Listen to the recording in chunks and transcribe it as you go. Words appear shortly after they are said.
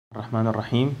Rahman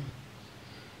Ar-Rahim.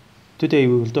 Today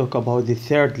we will talk about the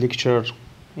third lecture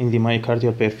in the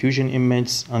myocardial perfusion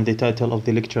image, and the title of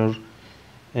the lecture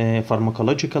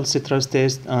Pharmacological stress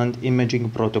test and imaging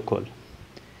protocol.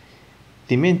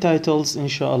 The main titles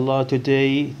inshallah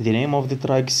today: the name of the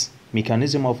drugs,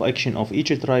 mechanism of action of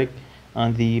each drug,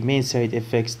 and the main side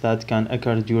effects that can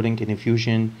occur during an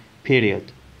infusion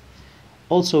period.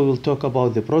 Also we'll talk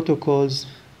about the protocols,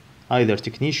 either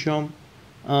technetium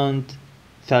and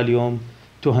thallium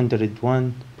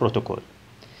 201 protocol.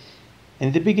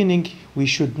 In the beginning, we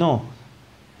should know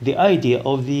the idea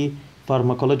of the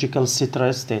pharmacological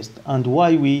stress test and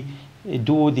why we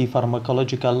do the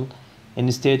pharmacological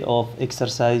instead of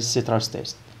exercise stress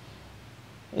test.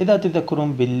 إذا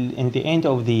تذكرون in the end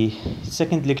of the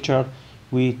second lecture,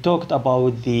 we talked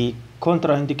about the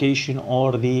contraindication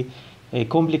or the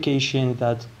complication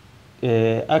that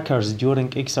occurs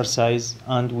during exercise,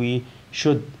 and we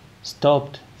should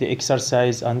stop the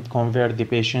exercise and convert the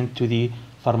patient to the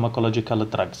pharmacological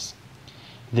drugs.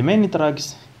 The main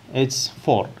drugs, it's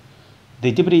four: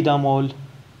 the debridamole,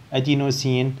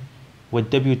 adenosine,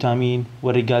 Debutane,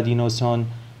 rigadenosone,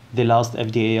 the last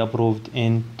FDA approved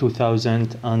in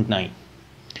 2009.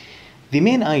 The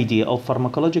main idea of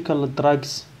pharmacological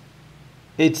drugs,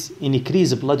 it's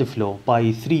increase blood flow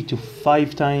by 3 to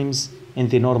 5 times in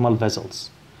the normal vessels.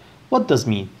 What does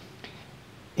mean?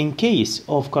 In case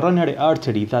of coronary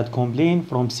artery that complain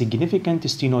from significant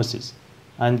stenosis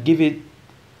and give it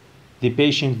the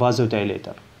patient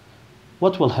vasodilator,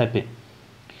 what will happen?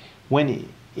 When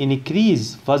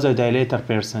increase vasodilator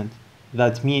percent,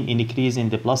 that mean increase in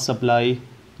the blood supply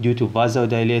due to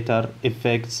vasodilator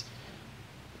effects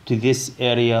to this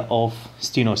area of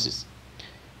stenosis.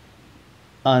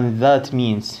 And that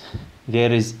means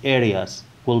there is areas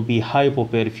will be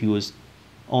hypoperfused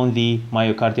on the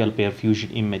myocardial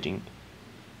perfusion imaging.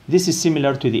 This is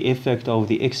similar to the effect of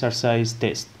the exercise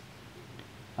test,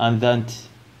 and that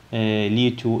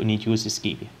lead to induced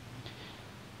ischemia.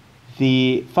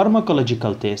 The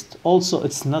pharmacological test also,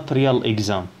 it's not real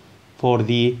exam for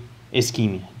the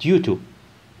ischemia due to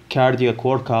cardiac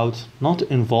workout not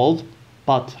involved,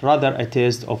 but rather a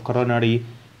test of coronary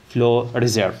flow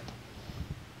reserved.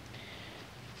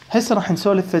 هسه راح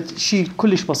نسولف شيء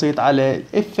كلش بسيط على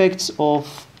effects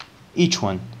of each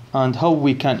one and how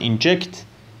we can inject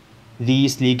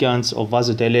these ligands of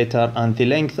vasodilator and the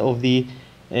length of the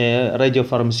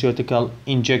radiopharmaceutical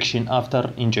injection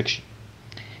after injection.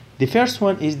 The first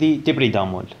one is the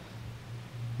debridamole.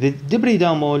 The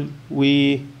debridamole,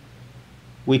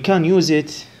 we can use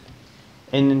it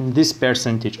in this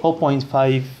percentage,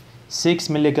 0.56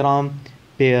 milligram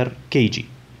per kg.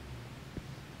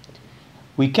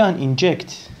 We can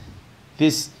inject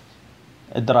this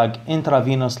drug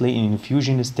intravenously in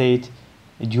infusion state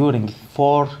during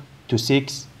 4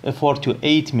 to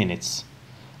 8 minutes.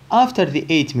 After the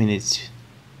 8 minutes,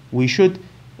 we should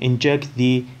inject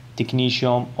the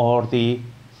technetium or the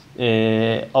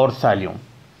or thallium.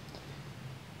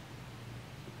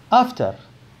 After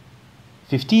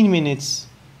 15 minutes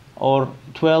or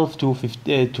 12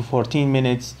 to 14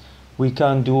 minutes, we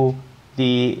can do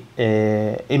the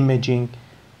imaging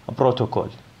protocol.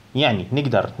 يعني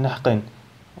نقدر نحقن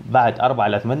بعد 4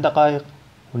 إلى 8 دقائق،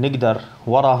 ونقدر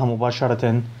وراها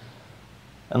مباشرة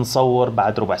نصور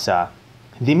بعد ربع ساعة.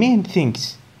 The main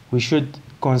things we should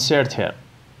concern here: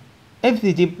 if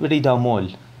the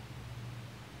debridamole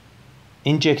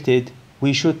injected,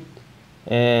 we should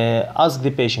ask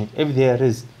the patient if there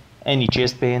is any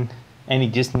chest pain, any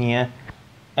dyspnea,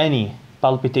 any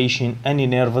palpitation, any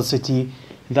nervosity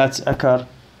that's occur.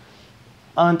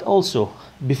 And also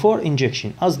before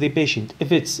injection, ask the patient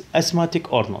if it's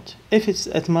asthmatic or not. If it's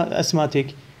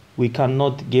asthmatic, we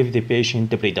cannot give the patient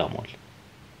debridamole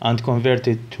and convert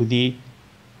it to the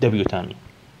Debutane.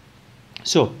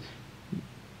 So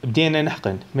بدينا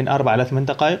نحقن من 4 إلى 8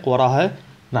 دقائق، وراها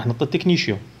راح نحط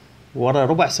التكنيشيوم، ورا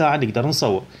ربع ساعة نقدر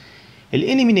نصور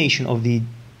elimination of the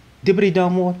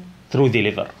debridamole through the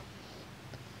liver.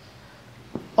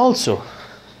 Also,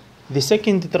 the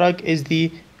second drug is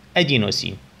the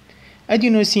adenosine.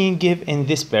 Adenosine give in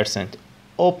this percent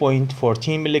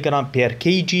 0.14 milligram per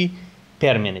kg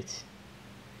per minute.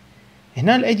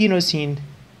 هنا الأدينوسين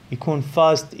يكون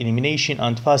fast elimination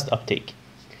and fast uptake.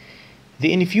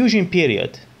 The infusion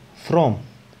period from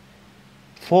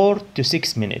 4 to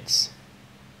 6 minutes,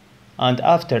 and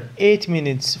after 8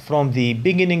 minutes from the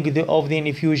beginning of the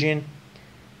infusion,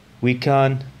 we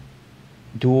can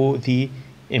do the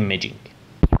imaging.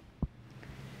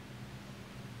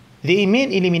 The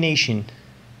main elimination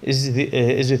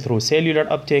is through cellular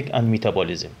uptake and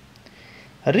metabolism.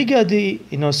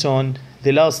 Rigadenosone,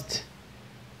 the last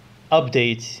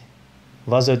update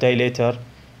vasodilator.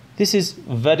 This is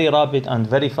very rapid and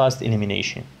very fast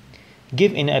elimination.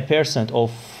 Give in a percent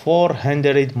of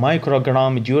 400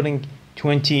 microgram during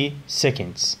 20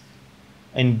 seconds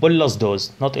in bolus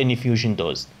dose, not in infusion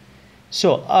dose.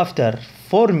 So after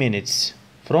 4 minutes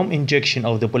from injection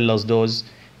of the bolus dose,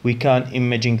 we can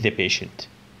imaging the patient.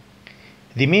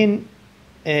 The main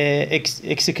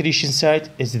excretion site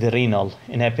is the renal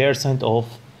in a percent of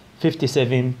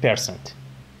 57%.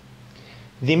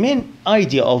 The main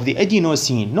idea of the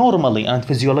adenosine normally and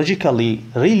physiologically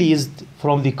released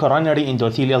from the coronary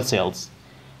endothelial cells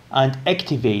and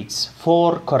activates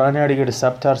 4 coronary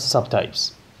receptor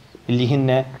subtypes اللي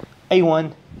هن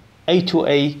A1,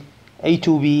 A2A,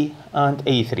 A2B and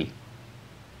A3.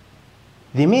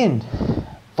 The main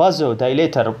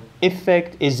vasodilator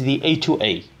effect is the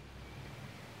A2A.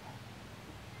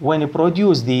 When you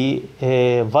produce the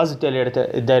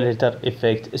vasodilator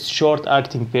effect is short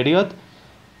acting period,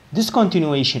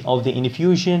 discontinuation of the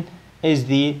infusion is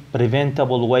the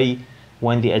preventable way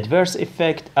when the adverse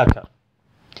effect occur.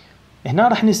 هنا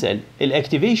راح نسأل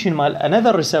الاكتيفيشن مال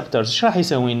another receptors ايش راح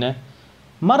يسوي لنا؟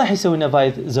 ما راح يسوي لنا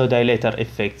vasodilator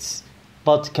effects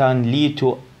but can lead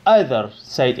to other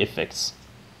side effects.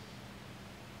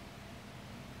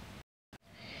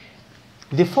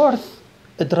 The fourth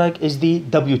drug is the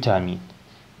Debutane.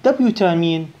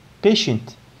 Debutane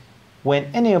patient when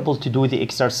unable to do the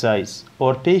exercise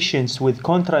or patients with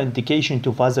contraindication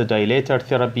to vasodilator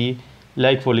therapy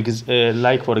like for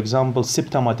example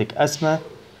symptomatic asthma,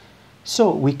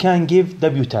 so we can give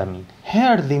Debutane.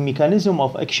 Here the mechanism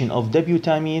of action of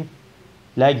Debutane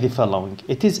like the following.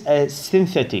 It is a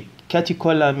synthetic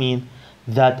catecholamine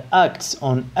that acts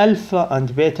on alpha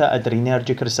and beta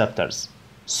adrenergic receptors,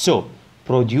 so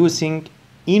producing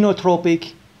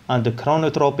inotropic and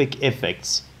chronotropic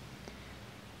effects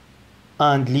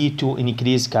and lead to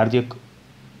increased cardiac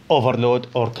overload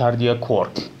or cardiac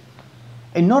work.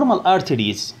 In normal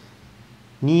arteries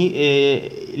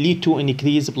lead to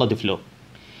increased blood flow.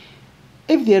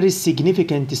 If there is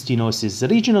significant stenosis,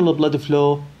 regional blood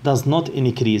flow does not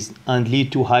increase and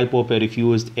lead to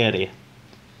hypoperfused area.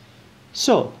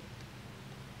 So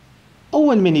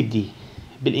أول ما نبدي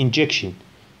بالinjection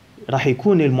راح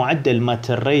يكون المعدل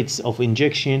مات rates of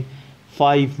injection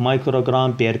 5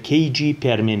 microgram per kg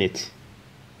per minute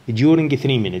during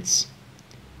 3 minutes,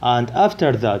 and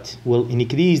after that will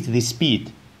increase the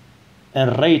speed a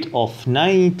rate of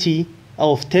 10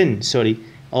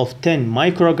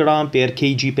 microgram per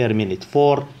kg per minute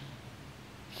for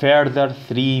further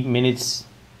 3 minutes,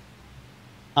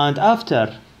 and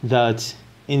after that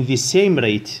in the same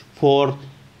rate for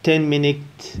 10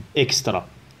 minutes extra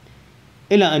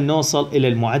إلى أن نوصل إلى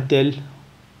المعدل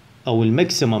أو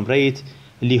الماكسيمم ريت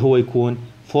اللي هو يكون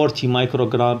 40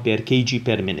 microgram per kg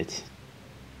per minute.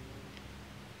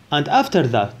 And after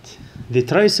that the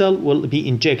tricycle will be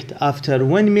injected after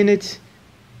 1 minute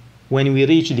when we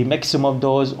reach the maximum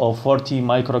dose of 40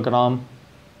 microgram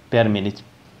per minute.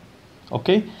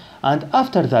 Okay, and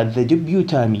after that the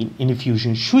Debutane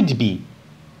infusion should be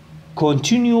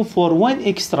continue for 1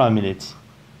 extra minute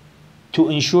to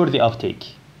ensure the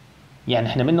uptake. يعني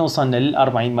احنا منا وصلنا لل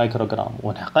 40 مايكروغرام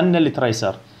ونحقنا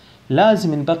التريسر،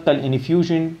 لازم نبقى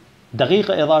الانفيوجن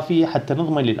دقيقة إضافية حتى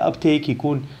نضمن الابتيك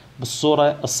يكون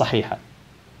بالصورة الصحيحة.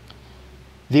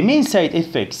 The main side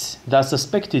effects that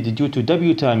suspected due to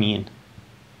Debutane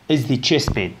is the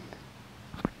chest pain,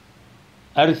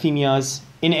 arrhythmias,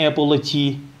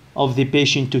 inability of the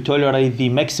patient to tolerate the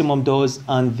maximum dose,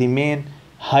 and the main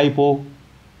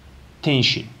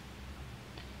hypotension.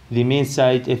 The main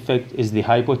side effect is the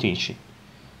hypotension.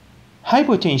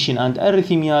 Hypotension and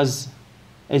arrhythmias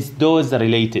is dose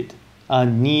related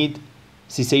and need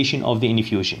cessation of the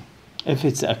infusion if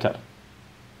it's occur.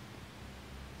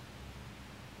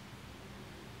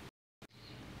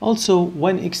 Also,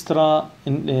 one extra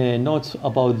note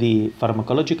about the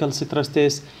pharmacological stress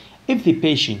test: if the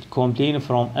patient complains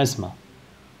from asthma,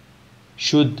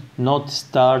 should not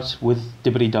start with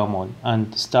debridamol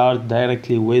and start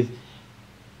directly with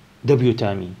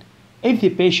Debutane. If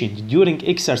the patient during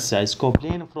exercise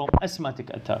complains from asthmatic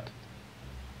attack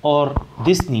or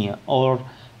dyspnea or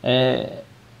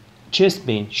chest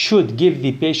pain, should give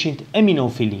the patient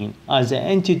aminophylline as an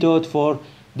antidote for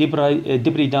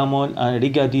debridamol and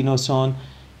rigaudinoson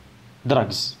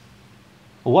drugs.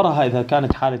 وراها إذا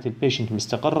كانت حالة البيشنت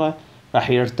مستقرة راح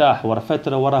يرتاح ورا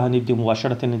فترة، وراها نبدي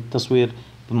مباشرة التصوير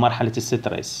بمرحلة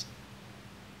الستريس.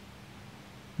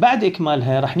 بعد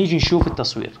إكمالها راح نيجي نشوف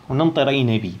التصوير وننطر أي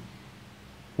نبي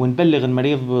ونبلغ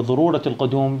المريض بضرورة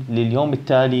القدوم لليوم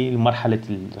التالي لمرحلة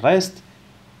الريست.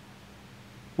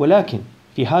 ولكن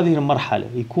في هذه المرحلة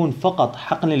يكون فقط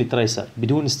حقن التريسر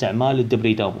بدون استعمال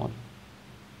الدبريدامول.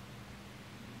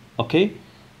 اوكي.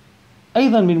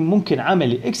 ايضا من ممكن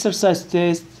عمل الاكسرسايز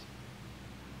تيست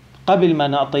قبل ما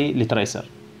نعطي التريسر،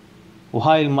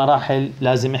 وهاي المراحل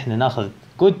لازم احنا ناخذ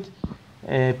good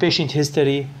patient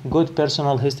history, good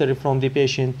personal history from the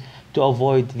patient to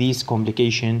avoid these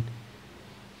complications.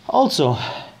 Also,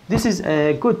 this is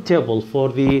a good table for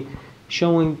the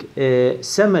showing a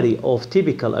summary of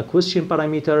typical acquisition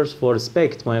parameters for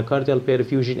SPECT myocardial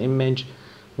perfusion image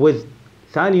with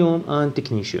thallium and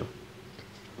technetium.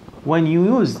 When you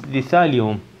use the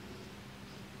thallium,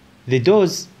 the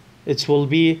dose it will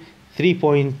be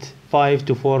 3.5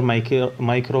 to 4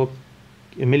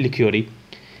 millicuri.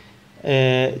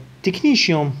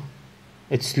 Technetium,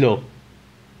 it's low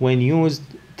when used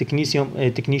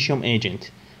technetium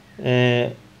agent,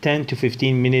 10 to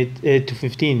 15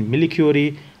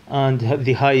 millicuri, and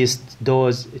the highest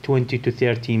dose 20 to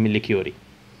 30 millicuri.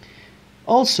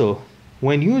 Also,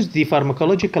 when used the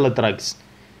pharmacological drugs,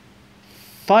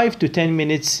 5 to 10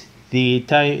 minutes the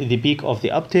peak of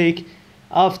the uptake.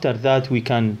 After that we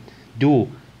can do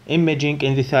imaging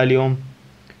in the thallium.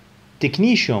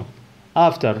 Technetium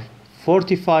after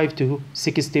 45 to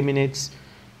 60 minutes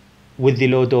with the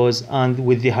low dose, and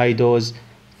with the high dose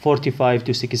 45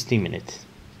 to 60 minutes.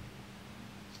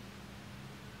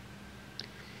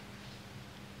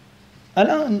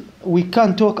 الآن we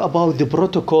can talk about the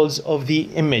protocols of the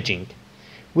imaging.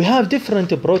 We have different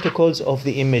protocols of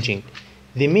the imaging.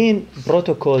 The main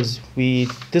protocols we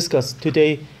discussed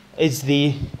today is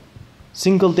the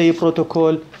single day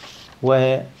protocol,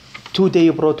 where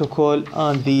 2-day protocol,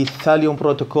 and the thallium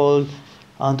protocol.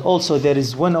 And also there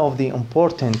is one of the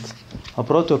important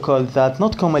protocol that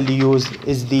not commonly used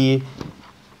is the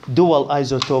dual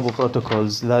isotope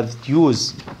protocols that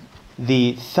use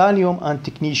the thallium and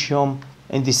technetium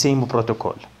in the same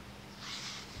protocol.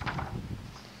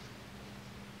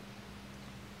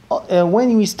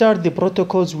 When we start the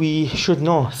protocols, we should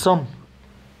know some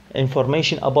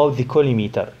information about the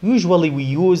collimeter. Usually we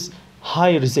use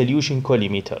high resolution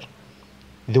collimeter.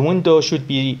 The window should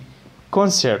be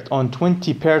concentrated on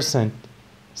 20%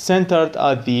 centered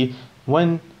at the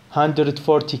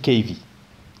 140 kV.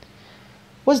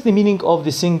 What's the meaning of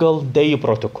the single day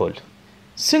protocol?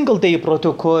 Single day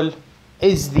protocol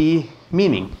is the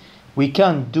meaning we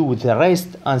can do the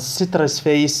rest and stress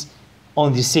phase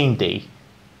on the same day.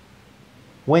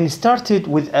 When started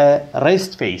with a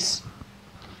rest phase,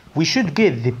 we should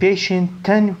give the patient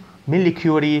 10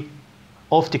 millicuri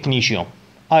of technetium,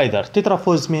 either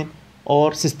tetraphosphamine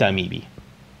or cysteamine.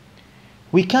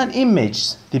 We can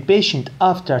image the patient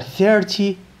after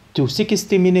 30 to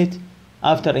 60 minutes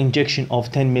after injection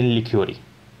of 10 millicuri.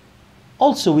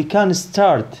 Also, we can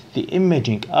start the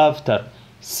imaging after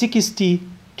 60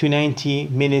 to 90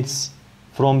 minutes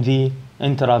from the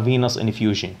intravenous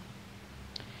infusion.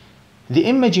 The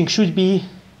imaging should be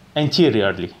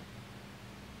anteriorly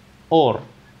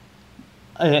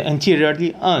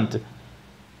and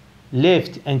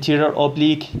left anterior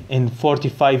oblique in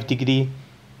 45 degree,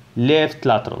 left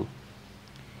lateral.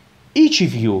 Each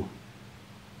view,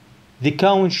 the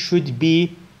count should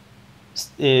be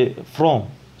from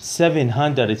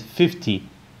 750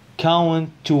 count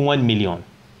to 1 million.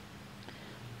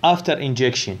 After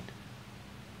injection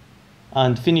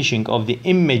and finishing of the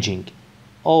imaging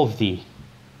of the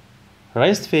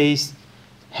rest phase,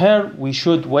 here we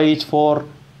should wait for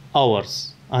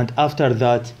hours, and after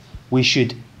that we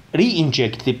should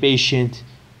re-inject the patient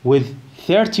with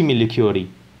 30 millicuri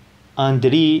and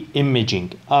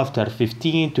re-imaging after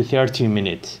 15 to 30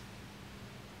 minutes.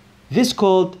 This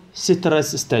called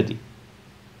stress study,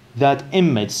 that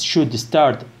image should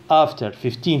start after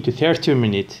 15 to 30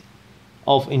 minutes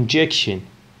of injection,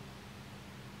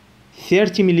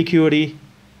 30 millicuri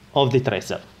of the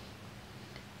tracer.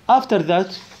 After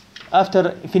that,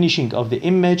 after finishing of the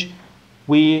image,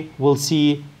 we will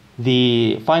see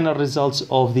the final results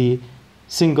of the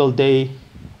single day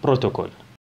protocol.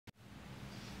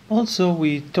 Also,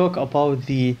 we talk about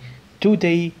the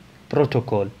 2-day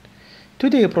protocol.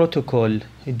 2-day protocol,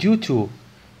 due to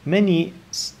many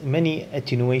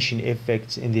attenuation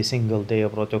effects in the single day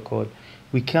protocol,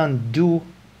 we can do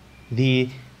the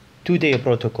 2-day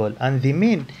protocol, and the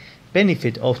main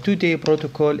benefit of 2-day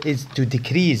protocol is to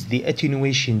decrease the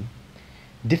attenuation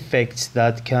defects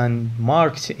that can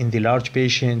mark in the large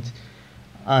patient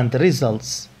and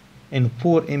results in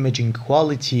poor imaging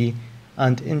quality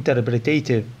and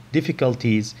interpretative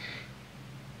difficulties,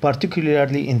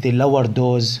 particularly in the lower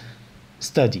dose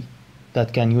study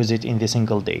that can use it in the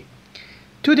single day.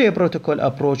 2-day protocol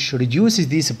approach reduces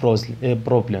this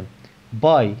problem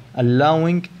by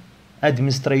allowing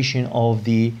administration of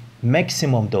the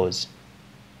maximum dose,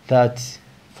 that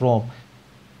from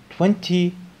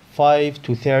 25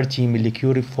 to 30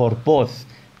 millicurie for both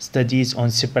studies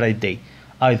on separate day,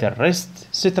 either rest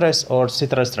stress or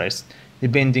stress rest,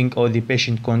 depending on the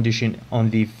patient condition on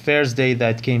the first day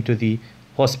that came to the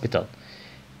hospital.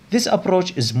 This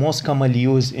approach is most commonly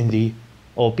used in the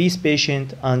obese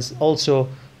patient and also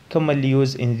commonly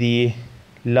used in the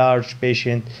large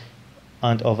patient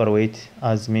and overweight,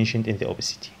 as mentioned in the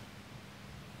obesity.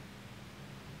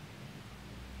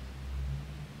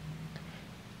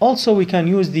 Also, we can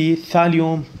use the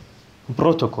thallium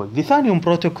protocol. The thallium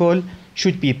protocol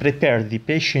should be prepare the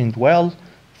patient well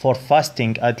for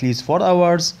fasting at least 4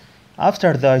 hours.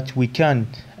 After that, we can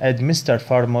administer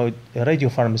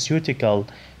radiopharmaceutical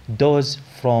dose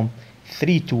from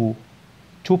 3 to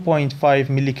 2.5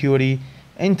 millicurie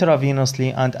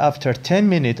intravenously, and after 10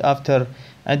 minutes after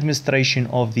administration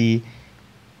of the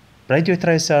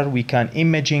radiotracer, we can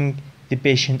imaging the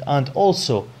patient and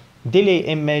also delay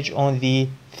image on the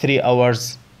 3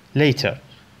 hours later.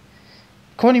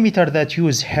 Conimeter that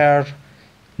use hair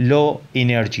low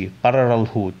energy parallel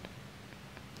hood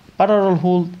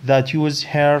that use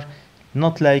hair,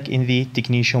 not like in the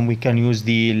technetium we can use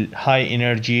the high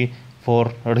energy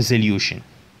for resolution.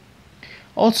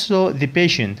 Also, the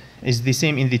patient is the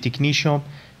same in the technetium,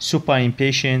 supine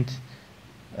patient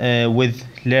with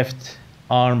left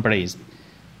arm raised.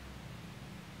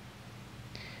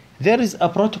 There is a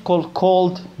protocol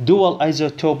called dual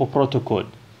isotope protocol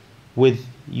with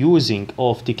using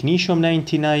of technetium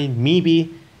 99 maybe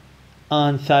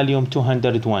and thallium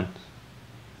 201.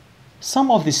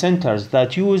 Some of the centers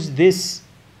that use this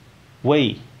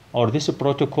way or this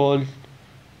protocol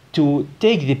to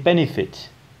take the benefit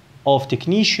of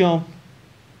technetium,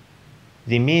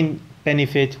 the main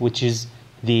benefit, which is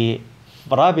the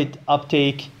rapid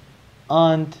uptake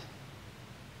and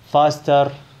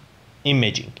faster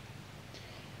imaging.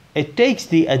 It takes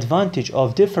the advantage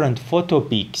of different photo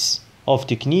peaks of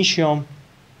technetium,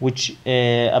 which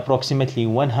approximately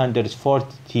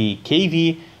 140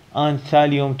 kV, and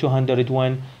thallium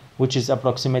 201, which is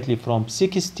approximately from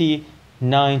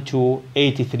 69 to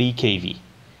 83 kV.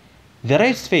 The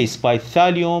raised phase by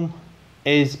thallium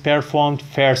is performed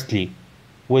firstly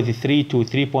with 3 to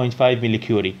 3.5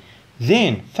 millicurie,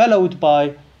 then followed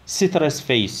by stress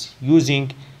phase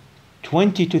using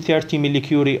 20 to 30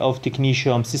 millicurie of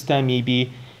technetium system EB.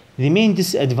 The main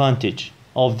disadvantage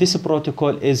of this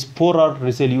protocol is poorer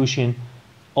resolution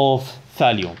of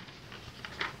thallium.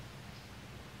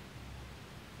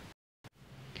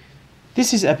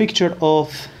 This is a picture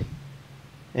of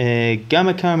a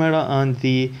gamma camera and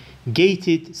the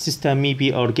gated system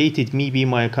MIBI or gated MIBI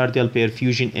myocardial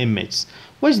perfusion image.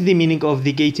 What is the meaning of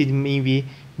the gated MIBI?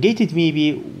 Gated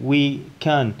MIBI, we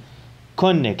can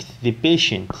connect the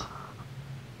patient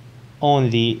on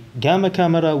the gamma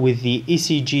camera with the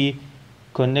ECG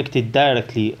connected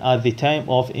directly at the time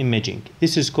of imaging.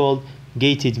 This is called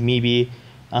gated MIBI,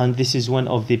 and this is one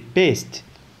of the best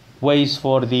ways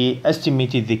for the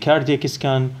estimated the cardiac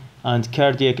scan and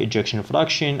cardiac ejection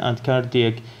fraction and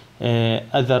cardiac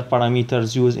other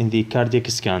parameters used in the cardiac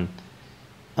scan.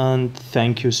 And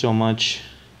thank you so much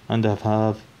and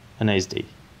have a nice day.